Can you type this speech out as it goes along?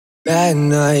Bad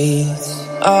nights,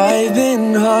 I've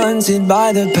been haunted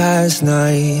by the past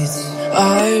nights.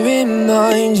 I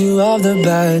remind you of the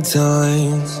bad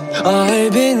times.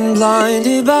 I've been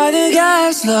blinded by the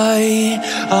gaslight.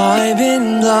 I've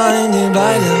been blinded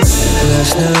by the...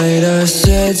 Last night I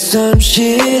said some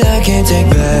shit I can't take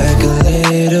back.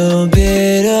 A little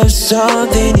bit of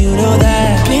something, you know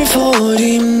that. Been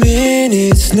 40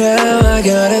 minutes now, I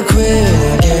gotta quit.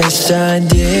 I guess I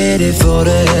did it for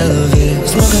the hell of it.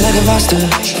 Smoking like a roster.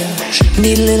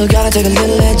 Need a little, gotta take a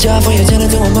little edge off when you turn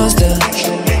into a monster.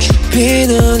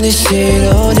 Been on this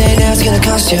shit all day, now it's gonna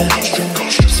cost ya.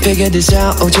 Just figured this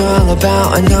out, what you're all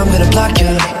about, and I'm gonna block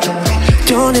ya.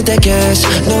 Don't hit that gas,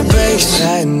 no brakes.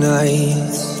 At night,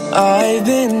 I've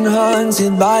been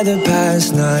haunted by the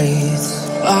past nights.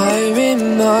 I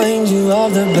remind you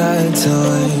of the bad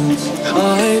times.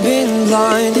 I've been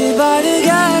blinded by the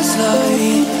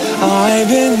gaslight. I've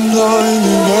been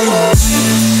blinded by the...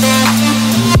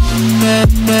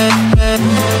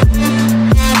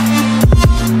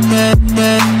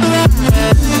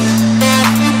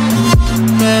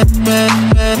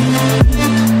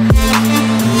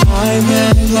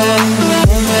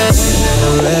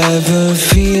 Forever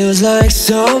feels like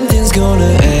something's gonna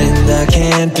end. I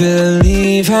can't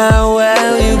believe how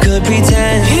well you could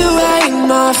pretend. You ain't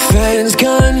my friends,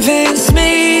 convince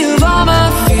me of all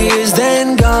my fears,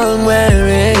 then gone, where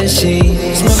is she?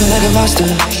 Smoking like a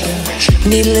roster.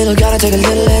 Need a little, gotta take a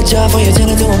little edge off when you turn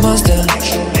into a monster.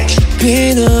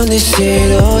 Been on this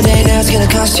shit all day, now it's gonna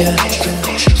cost ya.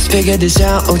 Just figured this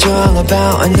out, what you're all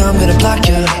about, and I'm gonna block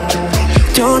ya.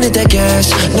 Don't hit that gas,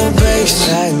 no brakes.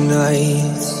 At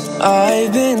night,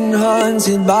 I've been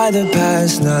haunted by the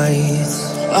past nights.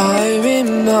 I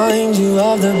remind you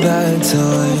of the bad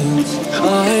times.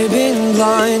 I've been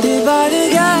blinded by the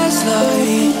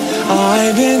gaslight.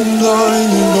 I've been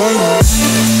blinded by the...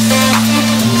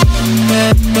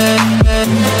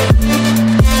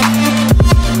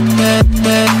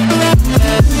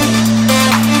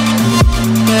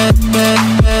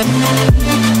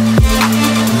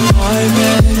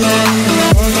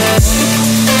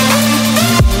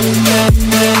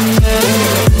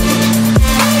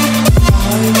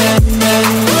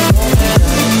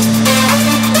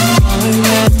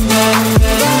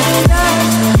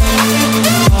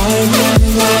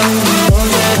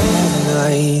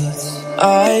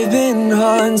 I've been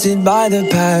haunted by the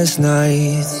past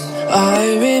nights.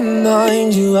 I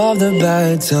remind you of the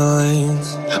bad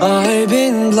times. I've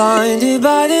been blinded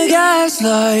by the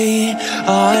gaslight.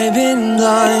 I've been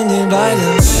blinded by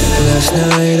the... Last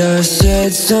night I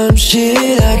said some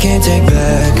shit I can't take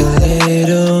back. A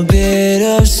little bit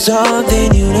of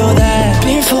something, you know that.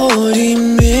 Been 40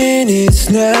 minutes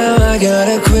now, I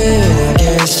gotta quit. I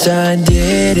guess I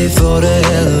did it for the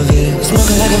hell of it.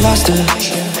 Smoking like a roster.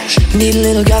 Need a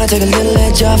little, gotta take a little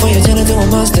edge off when you turn into a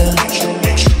monster.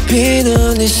 Been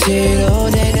on this shit all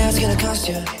day, now it's gonna